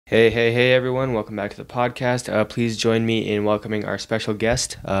Hey everyone, welcome back to the podcast. Please join me in welcoming our special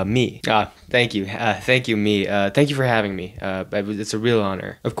guest, me. Thank you. Thank you, me. Thank you for having me. It's a real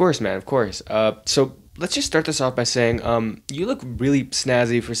honor. Of course, man, of course. So let's just start this off by saying, you look really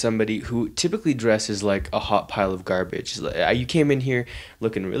snazzy for somebody who typically dresses like a hot pile of garbage. You came in here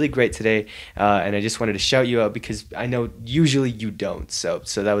looking really great today, and I just wanted to shout you out because I know usually you don't, so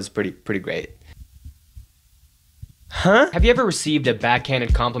that was pretty great. Huh? Have you ever received a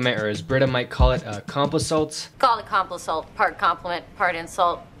backhanded compliment, or as Britta might call it, a complisult? Call it complisult, part compliment, part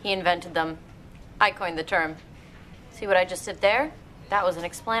insult. He invented them. I coined the term. See what I just did there? That was an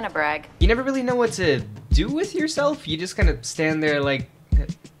explanabrag. You never really know what to do with yourself? You just kind of stand there like,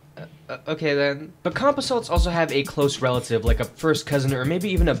 okay then. But complisalts also have a close relative, like a first cousin or maybe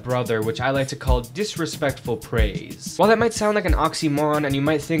even a brother, which I like to call disrespectful praise. While that might sound like an oxymoron and you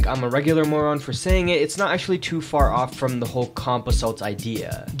might think I'm a regular moron for saying it, it's not actually too far off from the whole complisalt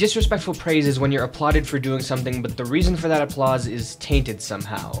idea. Disrespectful praise is when you're applauded for doing something, but the reason for that applause is tainted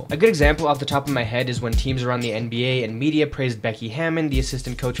somehow. A good example off the top of my head is when teams around the NBA and media praised Becky Hammon, the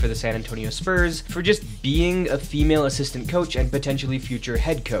assistant coach for the San Antonio Spurs, for just being a female assistant coach and potentially future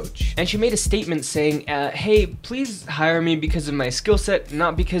head coach. And she made a statement saying, hey, please hire me because of my skill set,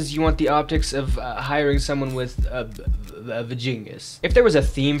 not because you want the optics of hiring someone with a vajingus. If there was a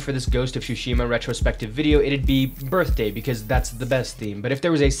theme for this Ghost of Tsushima retrospective video, it'd be birthday, because that's the best theme. But if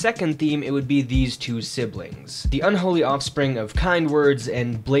there was a second theme, it would be these two siblings. The unholy offspring of kind words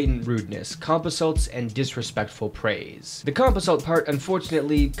and blatant rudeness, complisalts and disrespectful praise. The complisalt part,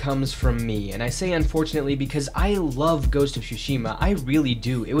 unfortunately, comes from me, and I say unfortunately because I love Ghost of Tsushima. I really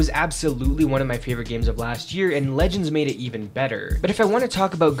do. It was absolutely one of my favorite games of last year, and Legends made it even better. But if I want to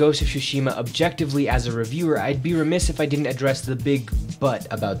talk about Ghost of Tsushima objectively as a reviewer, I'd be remiss if I didn't address the big but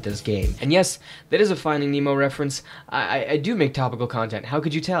about this game. And yes, that is a Finding Nemo reference. I do make topical content, how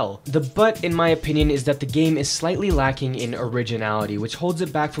could you tell? The but, in my opinion, is that the game is slightly lacking in originality, which holds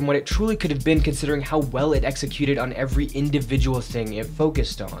it back from what it truly could have been considering how well it executed on every individual thing it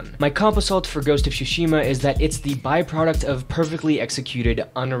focused on. My complisalt for Ghost of Tsushima is that it's the byproduct of perfectly executed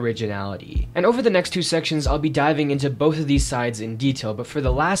unoriginality. And over the next two sections, I'll be diving into both of these sides in detail, but for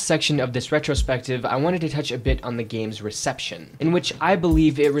the last section of this retrospective, I wanted to touch a bit on the game's reception, in which I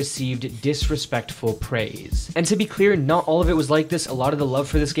believe it received disrespectful praise. And to be clear, not all of it was like this. A lot of the love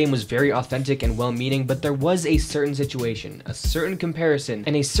for this game was very authentic and well-meaning, but there was a certain situation, a certain comparison,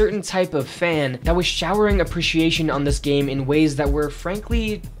 and a certain type of fan that was showering appreciation on this game in ways that were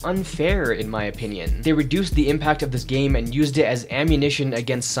frankly unfair in my opinion. They reduced the impact of this game and used it as ammunition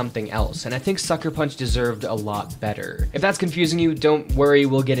against something else, and I think Sucker Punch deserved a lot better. If that's confusing you, don't worry,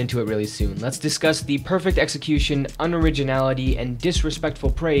 we'll get into it really soon. Let's discuss the perfect execution, unoriginality, and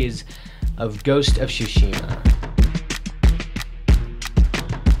disrespectful praise of Ghost of Tsushima.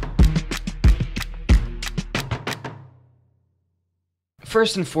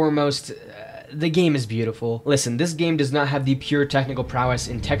 First and foremost, the game is beautiful. Listen, this game does not have the pure technical prowess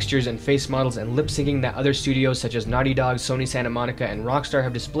in textures and face models and lip syncing that other studios such as Naughty Dog, Sony Santa Monica, and Rockstar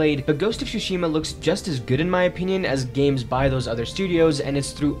have displayed, but Ghost of Tsushima looks just as good in my opinion as games by those other studios, and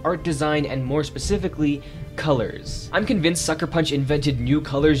it's through art design and more specifically, colors. I'm convinced Sucker Punch invented new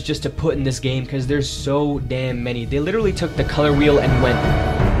colors just to put in this game because there's so damn many. They literally took the color wheel and went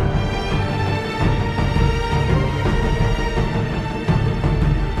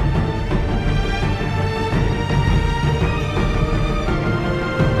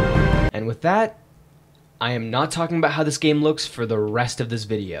with that, I am not talking about how this game looks for the rest of this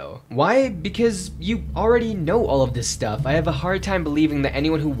video. Why? Because you already know all of this stuff. I have a hard time believing that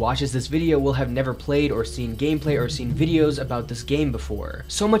anyone who watches this video will have never played or seen gameplay or seen videos about this game before.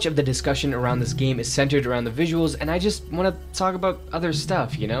 So much of the discussion around this game is centered around the visuals, and I just want to talk about other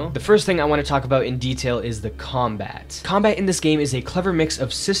stuff, you know? The first thing I want to talk about in detail is the combat. Combat in this game is a clever mix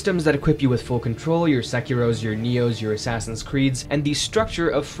of systems that equip you with full control, your Sekiros, your Neos, your Assassin's Creeds, and the structure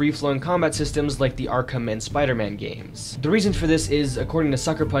of free-flowing combat systems like the Arkham and Spider-Man games. The reason for this is, according to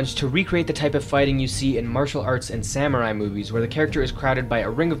Sucker Punch, to recreate the type of fighting you see in martial arts and samurai movies, where the character is crowded by a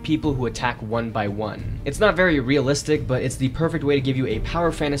ring of people who attack one by one. It's not very realistic, but it's the perfect way to give you a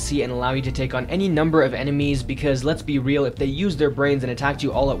power fantasy and allow you to take on any number of enemies, because let's be real, if they used their brains and attacked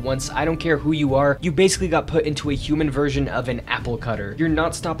you all at once, I don't care who you are, you basically got put into a human version of an apple cutter. You're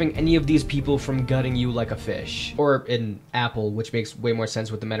not stopping any of these people from gutting you like a fish. Or an apple, which makes way more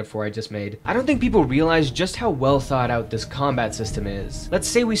sense with the metaphor I just made. I don't think people realize just how well thought out this combat system is. Let's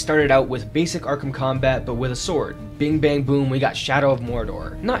say we started out with basic Arkham combat but with a sword, bing bang boom, we got Shadow of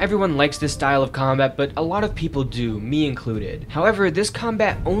Mordor. Not everyone likes this style of combat, but a lot of people do, me included. However, this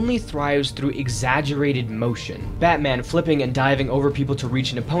combat only thrives through exaggerated motion. Batman flipping and diving over people to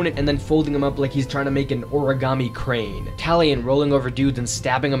reach an opponent and then folding him up like he's trying to make an origami crane. Talion rolling over dudes and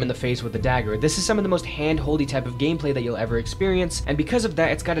stabbing them in the face with a dagger. This is some of the most hand-holdy type of gameplay that you'll ever experience, and because of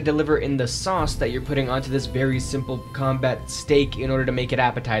that, it's got to deliver in the sauce that you're putting onto this very simple combat steak in order to make it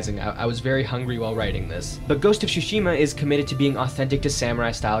appetizing. I was very hungry while writing this. But Ghost of Tsushima is committed to being authentic to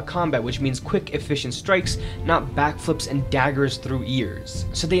samurai style combat, which means quick, efficient strikes, not backflips and daggers through ears.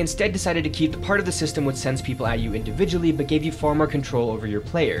 So they instead decided to keep the part of the system which sends people at you individually, but gave you far more control over your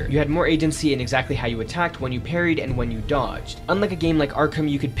player. You had more agency in exactly how you attacked, when you parried, and when you dodged. Unlike a game like Arkham,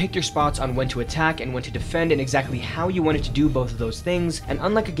 you could pick your spots on when to attack and when to defend and exactly how you wanted to do both of those things, and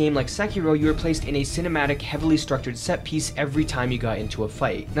unlike a game like Sekiro, you were placed in a cinematic, heavily structured set piece every time you got into a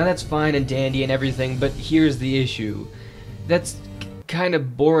fight. Now that's fine and dandy and everything, but here's the issue. That's kind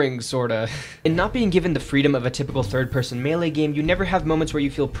of boring, sorta. In not being given the freedom of a typical third-person melee game, you never have moments where you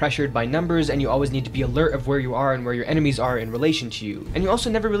feel pressured by numbers and you always need to be alert of where you are and where your enemies are in relation to you. And you also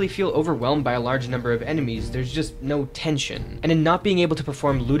never really feel overwhelmed by a large number of enemies, there's just no tension. And in not being able to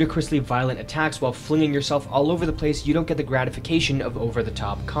perform ludicrously violent attacks while flinging yourself all over the place, you don't get the gratification of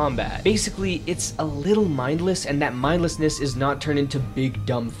over-the-top combat. Basically, it's a little mindless, and that mindlessness is not turned into big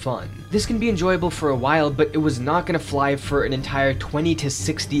dumb fun. This can be enjoyable for a while, but it was not gonna fly for an entire 20 to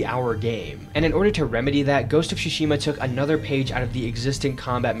 60 hour game. And in order to remedy that, Ghost of Tsushima took another page out of the existing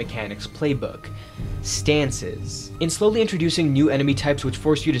combat mechanics playbook. Stances. In slowly introducing new enemy types which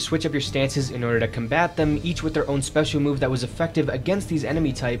force you to switch up your stances in order to combat them, each with their own special move that was effective against these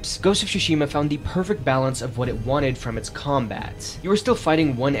enemy types, Ghost of Tsushima found the perfect balance of what it wanted from its combat. You were still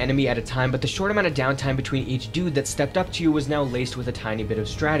fighting one enemy at a time, but the short amount of downtime between each dude that stepped up to you was now laced with a tiny bit of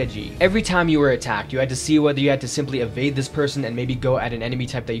strategy. Every time you were attacked, you had to see whether you had to simply evade this person and maybe go at an enemy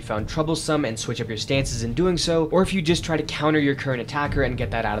type that you found troublesome and switch up your stances in doing so, or if you just try to counter your current attacker and get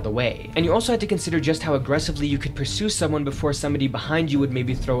that out of the way. And you also had to consider just how aggressively you could pursue someone before somebody behind you would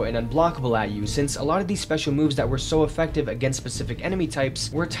maybe throw an unblockable at you, since a lot of these special moves that were so effective against specific enemy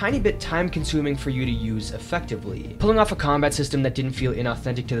types were a tiny bit time consuming for you to use effectively. Pulling off a combat system that didn't feel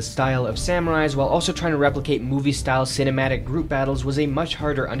inauthentic to the style of samurais while also trying to replicate movie style cinematic group battles was a much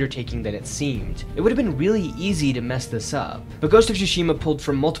harder undertaking than it seemed. It would have been really easy to mess this up. But Ghost of Tsushima pulled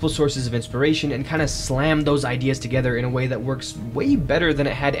from multiple sources of inspiration and kind of slammed those ideas together in a way that works way better than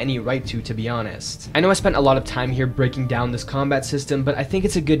it had any right to be honest. I know I spent a lot of time here breaking down this combat system, but I think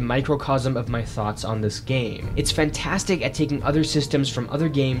it's a good microcosm of my thoughts on this game. It's fantastic at taking other systems from other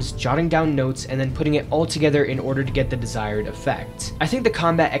games, jotting down notes, and then putting it all together in order to get the desired effect. I think the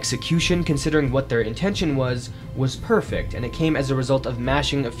combat execution, considering what their intention was perfect, and it came as a result of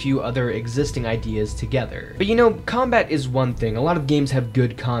mashing a few other existing ideas together. But you know, combat is one thing. A lot of games have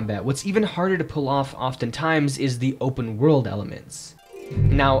good combat. What's even harder to pull off oftentimes is the open world elements.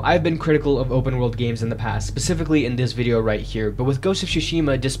 Now, I've been critical of open world games in the past, specifically in this video right here, but with Ghost of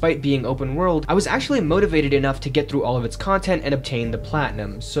Tsushima, despite being open world, I was actually motivated enough to get through all of its content and obtain the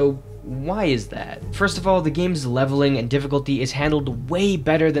platinum, so why is that? First of all, the game's leveling and difficulty is handled way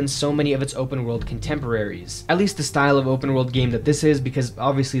better than so many of its open world contemporaries. At least the style of open world game that this is, because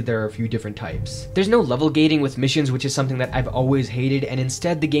obviously there are a few different types. There's no level gating with missions, which is something that I've always hated, and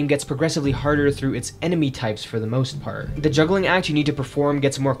instead the game gets progressively harder through its enemy types for the most part. The juggling act you need to perform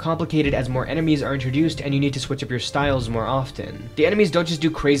gets more complicated as more enemies are introduced and you need to switch up your styles more often. The enemies don't just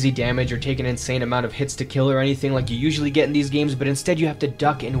do crazy damage or take an insane amount of hits to kill or anything like you usually get in these games, but instead you have to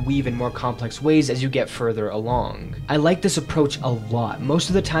duck and weave in more complex ways as you get further along. I like this approach a lot. Most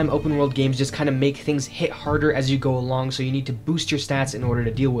of the time open world games just kind of make things hit harder as you go along, so you need to boost your stats in order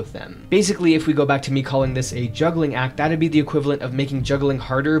to deal with them. Basically, if we go back to me calling this a juggling act, that'd be the equivalent of making juggling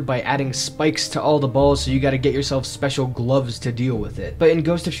harder by adding spikes to all the balls, so you gotta get yourself special gloves to deal with it. But in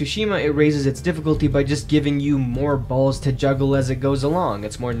Ghost of Tsushima, it raises its difficulty by just giving you more balls to juggle as it goes along.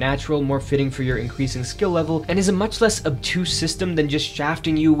 It's more natural, more fitting for your increasing skill level, and is a much less obtuse system than just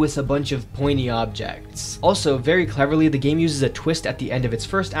shafting you with a bunch of pointy objects. Also, very cleverly, the game uses a twist at the end of its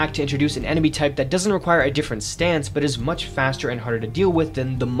first act to introduce an enemy type that doesn't require a different stance, but is much faster and harder to deal with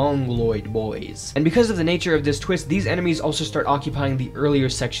than the Mongoloid boys. And because of the nature of this twist, these enemies also start occupying the earlier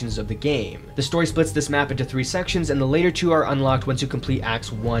sections of the game. The story splits this map into 3 sections, and the later 2 are unlocked once you complete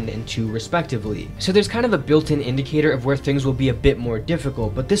acts 1 and 2 respectively. So there's kind of a built-in indicator of where things will be a bit more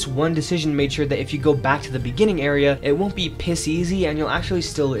difficult, but this one decision made sure that if you go back to the beginning area, it won't be piss easy and you'll actually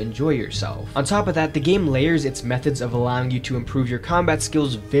still enjoy enjoy yourself. On top of that, the game layers its methods of allowing you to improve your combat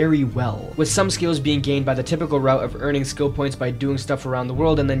skills very well, with some skills being gained by the typical route of earning skill points by doing stuff around the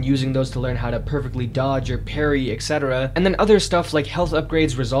world and then using those to learn how to perfectly dodge or parry, etc. And then other stuff like health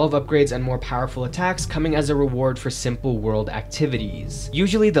upgrades, resolve upgrades, and more powerful attacks coming as a reward for simple world activities.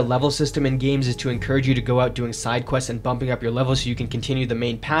 Usually the level system in games is to encourage you to go out doing side quests and bumping up your level so you can continue the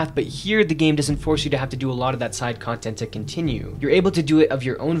main path, but here the game doesn't force you to have to do a lot of that side content to continue. You're able to do it of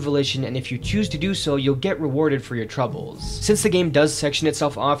your own volition, and if you choose to do so, you'll get rewarded for your troubles. Since the game does section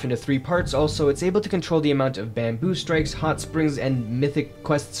itself off into 3 parts also, it's able to control the amount of bamboo strikes, hot springs, and mythic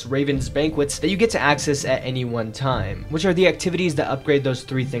quests, Raven's Banquets, that you get to access at any one time, which are the activities that upgrade those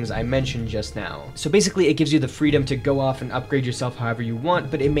 3 things I mentioned just now. So basically it gives you the freedom to go off and upgrade yourself however you want,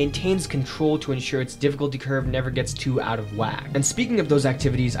 but it maintains control to ensure its difficulty curve never gets too out of whack. And speaking of those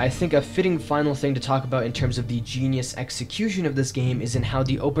activities, I think a fitting final thing to talk about in terms of the genius execution of this game is in how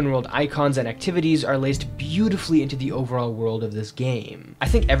the open world icons and activities are laced beautifully into the overall world of this game. I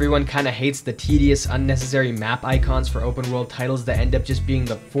think everyone kinda hates the tedious, unnecessary map icons for open world titles that end up just being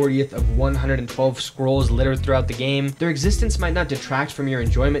the 40th of 112 scrolls littered throughout the game. Their existence might not detract from your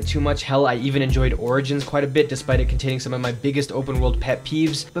enjoyment too much. Hell, I even enjoyed Origins quite a bit despite it containing some of my biggest open world pet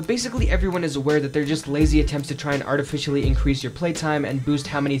peeves, but basically everyone is aware that they're just lazy attempts to try and artificially increase your playtime and boost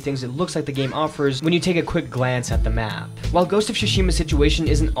how many things it looks like the game offers when you take a quick glance at the map. While Ghost of Tsushima's situation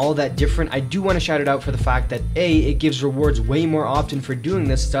isn't all that different, I do want to shout it out for the fact that A, it gives rewards way more often for doing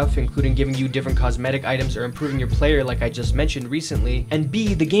this stuff, including giving you different cosmetic items or improving your player like I just mentioned recently, and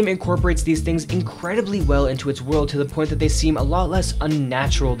B, the game incorporates these things incredibly well into its world to the point that they seem a lot less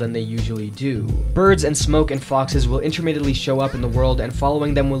unnatural than they usually do. Birds and smoke and foxes will intermittently show up in the world, and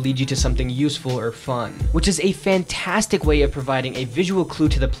following them will lead you to something useful or fun, which is a fantastic way of providing a visual clue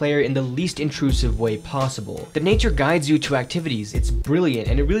to the player in the least intrusive way possible. The nature guides you to activities, it's brilliant,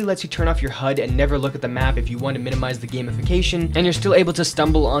 and it really lets you turn off your HUD and never look at the map if you want to minimize the gamification, and you're still able to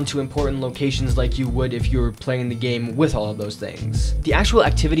stumble onto important locations like you would if you were playing the game with all of those things. The actual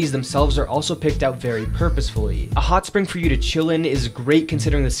activities themselves are also picked out very purposefully. A hot spring for you to chill in is great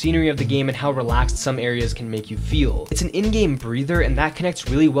considering the scenery of the game and how relaxed some areas can make you feel. It's an in-game breather, and that connects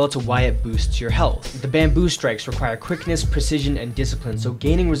really well to why it boosts your health. The bamboo strikes require quickness, precision, and discipline, so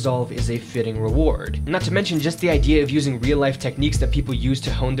gaining resolve is a fitting reward. Not to mention just the idea of using real-life techniques that people use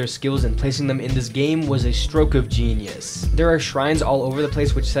to hone their skills and placing them in this game was a stroke of genius. There are shrines all over the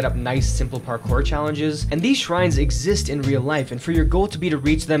place which set up nice, simple parkour challenges, and these shrines exist in real life, and for your goal to be to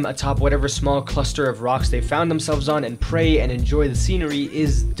reach them atop whatever small cluster of rocks they found themselves on and pray and enjoy the scenery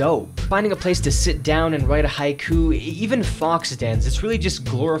is dope. Finding a place to sit down and write a haiku, even fox dens, it's really just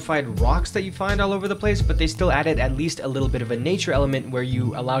glorified rocks that you find all over the place, but they still added at least a little bit of a nature element where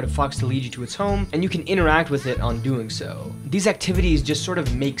you allowed a fox to lead you to its home, and you can interact with it on doing so. These activities just sort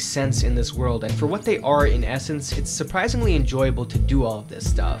of make sense in this world, and for what they are in essence, it's surprisingly enjoyable to do all of this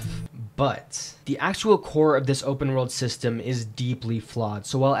stuff. But the actual core of this open world system is deeply flawed,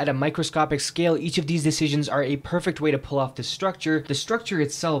 so while at a microscopic scale each of these decisions are a perfect way to pull off this structure, the structure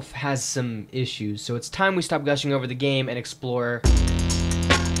itself has some issues, so it's time we stop gushing over the game and explore.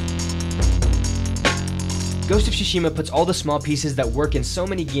 Ghost of Tsushima puts all the small pieces that work in so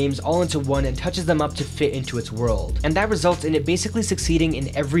many games all into one and touches them up to fit into its world. And that results in it basically succeeding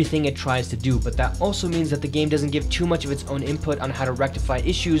in everything it tries to do, but that also means that the game doesn't give too much of its own input on how to rectify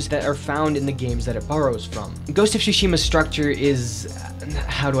issues that are found in the games that it borrows from. Ghost of Tsushima's structure is...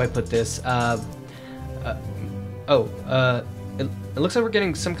 how do I put this? It looks like we're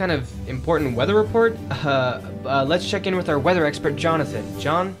getting some kind of important weather report. Let's check in with our weather expert, Jonathan.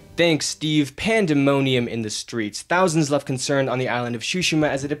 John? Thanks, Steve. Pandemonium in the streets. Thousands left concerned on the island of Tsushima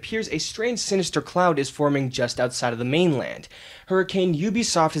as it appears a strange sinister cloud is forming just outside of the mainland. Hurricane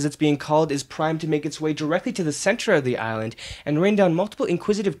Ubisoft, as it's being called, is primed to make its way directly to the center of the island and rain down multiple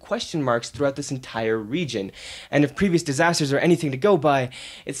inquisitive question marks throughout this entire region. And if previous disasters are anything to go by,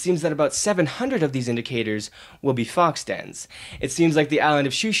 it seems that about 700 of these indicators will be fox dens. It seems like the island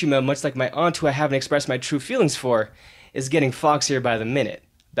of Tsushima, much like my aunt who I haven't expressed my true feelings for, is getting foxier by the minute.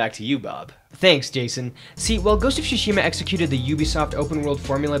 Back to you, Bob. Thanks, Jason. See, while Ghost of Tsushima executed the Ubisoft open world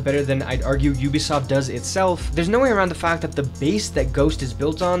formula better than I'd argue Ubisoft does itself, there's no way around the fact that the base that Ghost is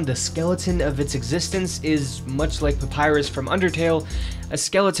built on, the skeleton of its existence, is, much like Papyrus from Undertale, a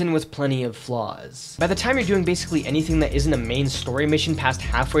skeleton with plenty of flaws. By the time you're doing basically anything that isn't a main story mission past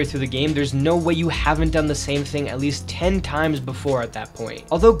halfway through the game, there's no way you haven't done the same thing at least 10 times before at that point.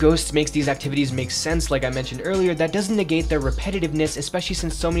 Although Ghost makes these activities make sense like I mentioned earlier, that doesn't negate their repetitiveness, especially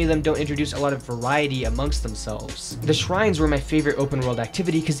since so many of them don't introduce a lot of variety amongst themselves. The shrines were my favorite open world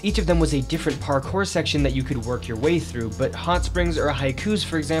activity because each of them was a different parkour section that you could work your way through, but hot springs or haikus,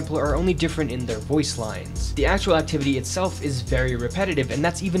 for example, are only different in their voice lines. The actual activity itself is very repetitive, and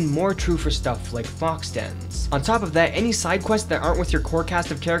that's even more true for stuff like fox dens. On top of that, any side quests that aren't with your core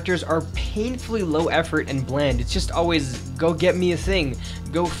cast of characters are painfully low effort and bland. It's just always, go get me a thing,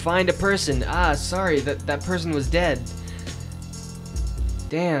 go find a person, sorry, that person was dead.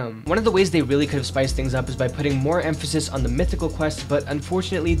 Damn. One of the ways they really could have spiced things up is by putting more emphasis on the mythical quests, but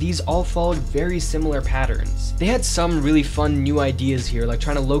unfortunately these all followed very similar patterns. They had some really fun new ideas here, like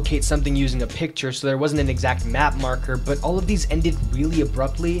trying to locate something using a picture so there wasn't an exact map marker, but all of these ended really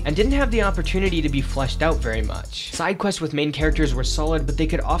abruptly and didn't have the opportunity to be fleshed out very much. Side quests with main characters were solid, but they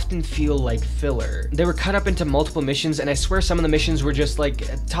could often feel like filler. They were cut up into multiple missions, and I swear some of the missions were just like,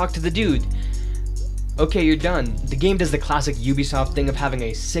 talk to the dude. Okay, you're done. The game does the classic Ubisoft thing of having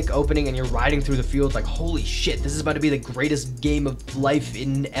a sick opening and you're riding through the field like, holy shit, this is about to be the greatest game of life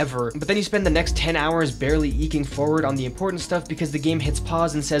in ever. But then you spend the next 10 hours barely eking forward on the important stuff because the game hits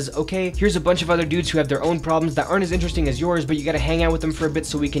pause and says, okay, here's a bunch of other dudes who have their own problems that aren't as interesting as yours, but you gotta hang out with them for a bit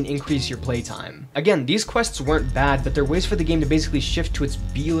so we can increase your playtime. Again, these quests weren't bad, but they're ways for the game to basically shift to its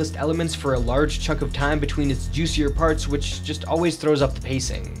B-list elements for a large chunk of time between its juicier parts, which just always throws up the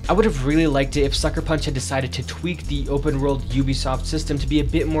pacing. I would have really liked it if Sucker Punch had decided to tweak the open world Ubisoft system to be a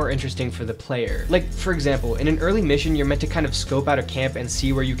bit more interesting for the player. Like, for example, in an early mission you're meant to kind of scope out a camp and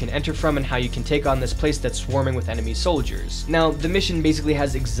see where you can enter from and how you can take on this place that's swarming with enemy soldiers. Now, the mission basically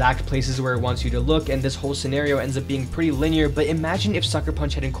has exact places where it wants you to look, and this whole scenario ends up being pretty linear, but imagine if Sucker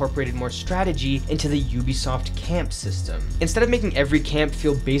Punch had incorporated more strategy into the Ubisoft camp system. Instead of making every camp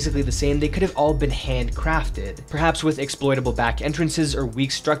feel basically the same, they could have all been handcrafted, perhaps with exploitable back entrances or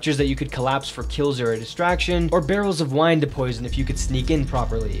weak structures that you could collapse for kills or a distraction, or barrels of wine to poison if you could sneak in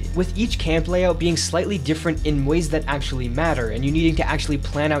properly. With each camp layout being slightly different in ways that actually matter, and you needing to actually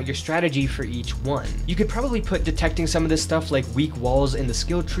plan out your strategy for each one. You could probably put detecting some of this stuff like weak walls in the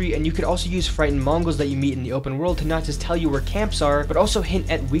skill tree, and you could also use frightened Mongols that you meet in the open world to not just tell you where camps are, but also hint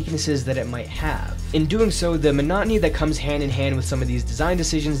at weaknesses that it might have. In doing so, the monotony that comes hand in hand with some of these design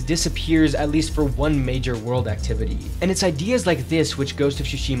decisions disappears, at least for one major world activity. And it's ideas like this which Ghost of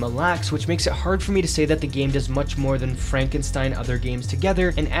Tsushima lacks, which makes it hard for me to say that the game does much more than Frankenstein other games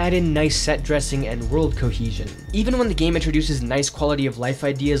together and add in nice set dressing and world cohesion. Even when the game introduces nice quality of life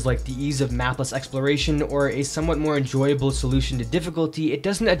ideas like the ease of mapless exploration or a somewhat more enjoyable solution to difficulty, it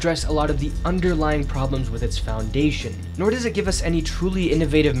doesn't address a lot of the underlying problems with its foundation, nor does it give us any truly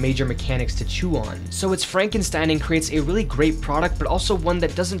innovative major mechanics to chew on. So it's Frankensteining creates a really great product, but also one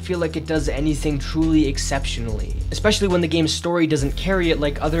that doesn't feel like it does anything truly exceptionally, especially when the game's story doesn't carry it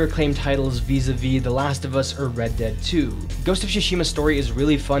like other acclaimed titles vis-a-vis The Last of Us or Red Dead 2. Ghost of Tsushima's story is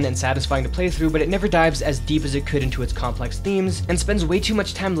really fun and satisfying to play through, but it never dives as deep as it could into its complex themes, and spends way too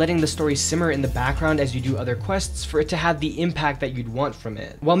much time letting the story simmer in the background as you do other quests for it to have the impact that you'd want from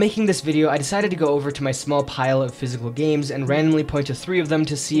it. While making this video, I decided to go over to my small pile of physical games and randomly point to 3 of them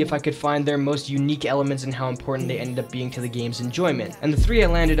to see if I could find their most unique elements and how important they ended up being to the game's enjoyment. And the 3 I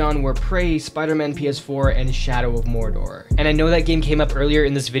landed on were Prey, Spider-Man PS4, and Shadow of Mordor. And I know that game came up earlier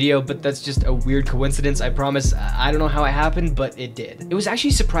in this video, but that's just a weird coincidence, I promise. I don't know how it happened, but it did. It was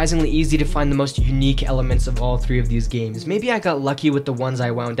actually surprisingly easy to find the most unique elements of all 3 of these games. Maybe I got lucky with the ones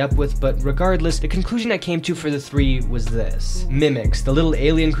I wound up with, but regardless, the conclusion I came to for the 3 was this. Mimics, the little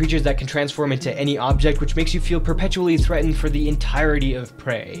alien creatures that can transform into any object, which makes you feel perpetually threatened for the entirety of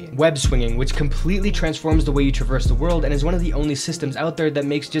Prey. Web swinging, which completely transforms the way you traverse the world and is one of the only systems out there that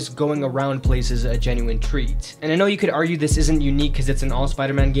makes just going around places a genuine treat. And I know you could argue this isn't unique because it's in all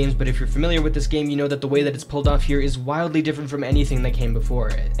Spider-Man games, but if you're familiar with this game, you know that the way that it's pulled off here is wildly different from anything that came before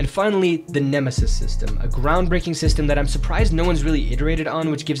it. And finally, the Nemesis system, a groundbreaking system that I'm surprised no one's really iterated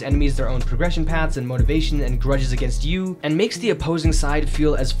on, which gives enemies their own progression paths and motivation and grudges against you, and makes the opposing side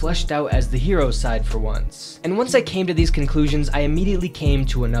feel as fleshed out as the hero's side for once. And once I came to these conclusions, I immediately came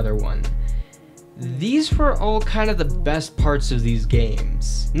to another one. These were all kind of the best parts of these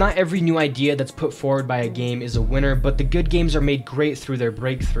games. Not every new idea that's put forward by a game is a winner, but the good games are made great through their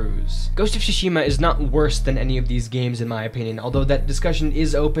breakthroughs. Ghost of Tsushima is not worse than any of these games in my opinion, although that discussion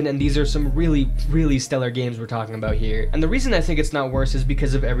is open and these are some really stellar games we're talking about here. And the reason I think it's not worse is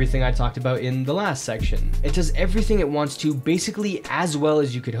because of everything I talked about in the last section. It does everything it wants to basically as well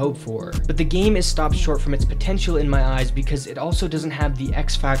as you could hope for, but the game is stopped short from its potential in my eyes because it also doesn't have the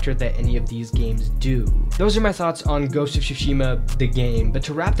X factor that any of these games games do. Those are my thoughts on Ghost of Tsushima, the game, but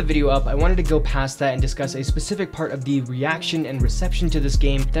to wrap the video up, I wanted to go past that and discuss a specific part of the reaction and reception to this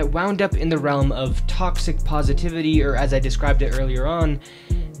game that wound up in the realm of toxic positivity, or as I described it earlier on,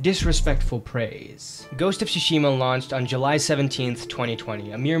 disrespectful praise. Ghost of Tsushima launched on July 17th,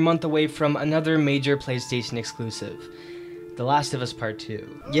 2020, a mere month away from another major PlayStation exclusive, The Last of Us Part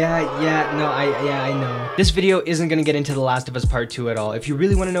 2. I know. This video isn't gonna get into The Last of Us Part 2 at all. If you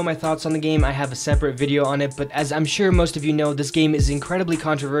really want to know my thoughts on the game, I have a separate video on it, but as I'm sure most of you know, this game is incredibly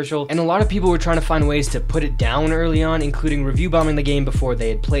controversial, and a lot of people were trying to find ways to put it down early on, including review bombing the game before they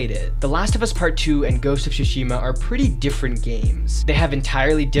had played it. The Last of Us Part 2 and Ghost of Tsushima are pretty different games. They have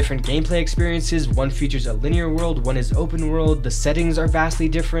entirely different gameplay experiences. One features a linear world, one is open world, the settings are vastly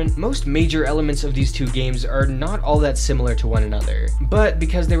different. Most major elements of these two games are not all that similar to one another. But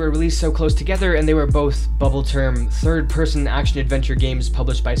because they were released so close together and they were both bubble term third-person action-adventure games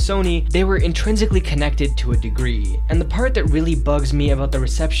published by Sony, they were intrinsically connected to a degree. And the part that really bugs me about the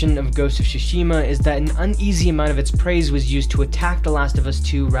reception of Ghost of Tsushima is that an uneasy amount of its praise was used to attack The Last of Us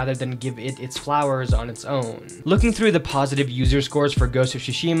 2 rather than give it its flowers on its own. Looking through the positive user scores for Ghost of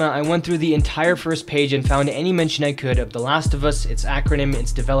Tsushima, I went through the entire first page and found any mention I could of The Last of Us, its acronym,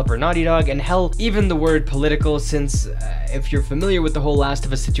 its developer Naughty Dog, and hell, even the word political, since if you're familiar with the whole Last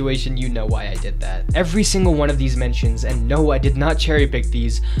of Us situation, you know why I did that. Every single one of these mentions, and no, I did not cherry pick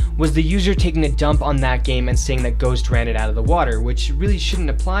these, was the user taking a dump on that game and saying that Ghost ran it out of the water, which really shouldn't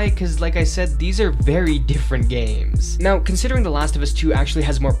apply because, like I said, these are very different games. Now, considering The Last of Us 2 actually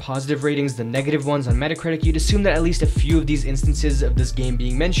has more positive ratings than negative ones on Metacritic, you'd assume that at least a few of these instances of this game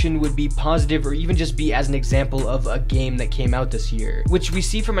being mentioned would be positive or even just be as an example of a game that came out this year, which we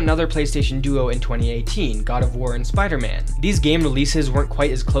see from another PlayStation duo in 2018, God of War and Spider-Man. These game releases weren't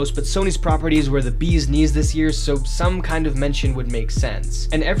quite as close, but Sony's properties were the bee's knees this year, so some kind of mention would make sense.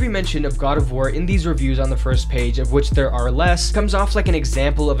 And every mention of God of War in these reviews on the first page, of which there are less, comes off like an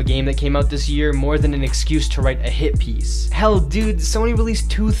example of a game that came out this year more than an excuse to write a hit piece. Hell, dude, Sony released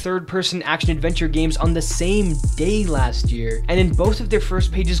 2 third-person action-adventure games on the same day last year, and in both of their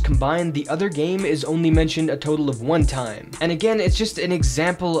first pages combined, the other game is only mentioned a total of 1 time. And again, it's just an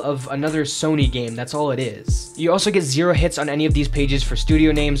example of another Sony game, that's all it is. You also get 0 hits on any of these pages for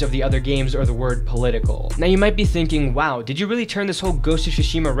studio names of the other games or the word political. Now you might be thinking, wow, did you really turn this whole Ghost of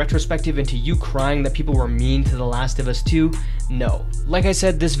Tsushima retrospective into you crying that people were mean to The Last of Us 2? No. Like I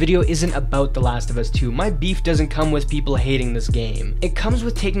said, this video isn't about The Last of Us 2. My beef doesn't come with people hating this game. It comes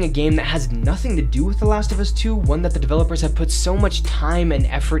with taking a game that has nothing to do with The Last of Us 2, one that the developers have put so much time and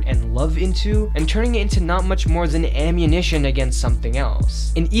effort and love into, and turning it into not much more than ammunition against something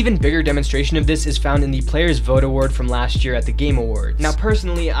else. An even bigger demonstration of this is found in the Players' Vote Award from last year at the Game Awards. Now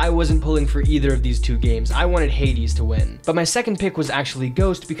personally, I wasn't pulling for either of these two games. I wanted Hades to win. But my second pick was actually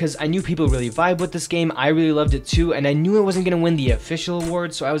Ghost because I knew people really vibe with this game, I really loved it too, and I knew it wasn't gonna win the official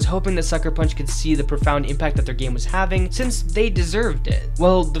award, so I was hoping that Sucker Punch could see the profound impact that their game was having, since they deserved it.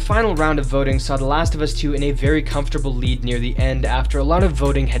 Well, the final round of voting saw The Last of Us 2 in a very comfortable lead near the end after a lot of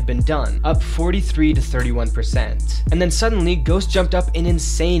voting had been done, up 43 to 31%. And then suddenly, Ghost jumped up an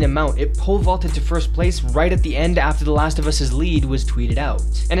insane amount. It pole vaulted to first place right at the end after The Last of Us's lead was tweeted out.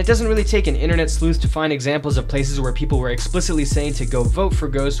 And it doesn't really take an internet sleuth to find examples of places where people were explicitly saying to go vote for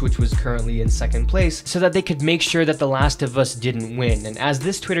Ghost, which was currently in second place, so that they could make sure that The Last of Us didn't win. And as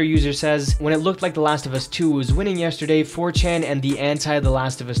this Twitter user says, when it looked like The Last of Us 2 was winning yesterday, 4chan and the anti-The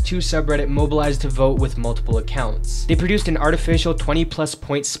Last of Us 2 subreddit mobilized to vote with multiple accounts. They produced an artificial 20+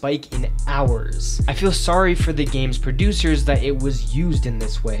 point spike in hours. I feel sorry for the game's producers that it was used in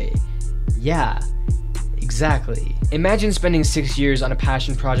this way. Yeah. Exactly. Imagine spending 6 years on a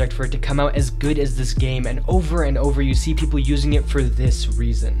passion project for it to come out as good as this game, and over you see people using it for this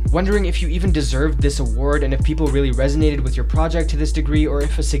reason. Wondering if you even deserved this award and if people really resonated with your project to this degree, or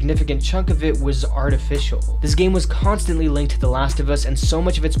if a significant chunk of it was artificial. This game was constantly linked to The Last of Us, and so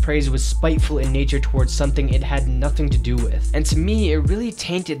much of its praise was spiteful in nature towards something it had nothing to do with. And to me, it really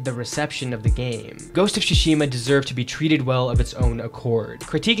tainted the reception of the game. Ghost of Tsushima deserved to be treated well of its own accord.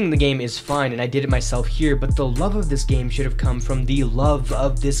 Critiquing the game is fine, and I did it myself here, but the love of this game should have come from the love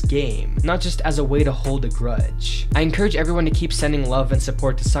of this game, not just as a way to hold a grudge. I encourage everyone to keep sending love and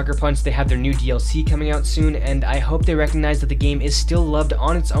support to Sucker Punch. They have their new DLC coming out soon, and I hope they recognize that the game is still loved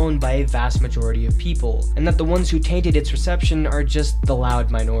on its own by a vast majority of people, and that the ones who tainted its reception are just the loud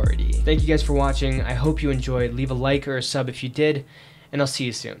minority. Thank you guys for watching. I hope you enjoyed. Leave a like or a sub if you did, and I'll see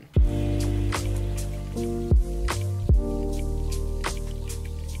you soon.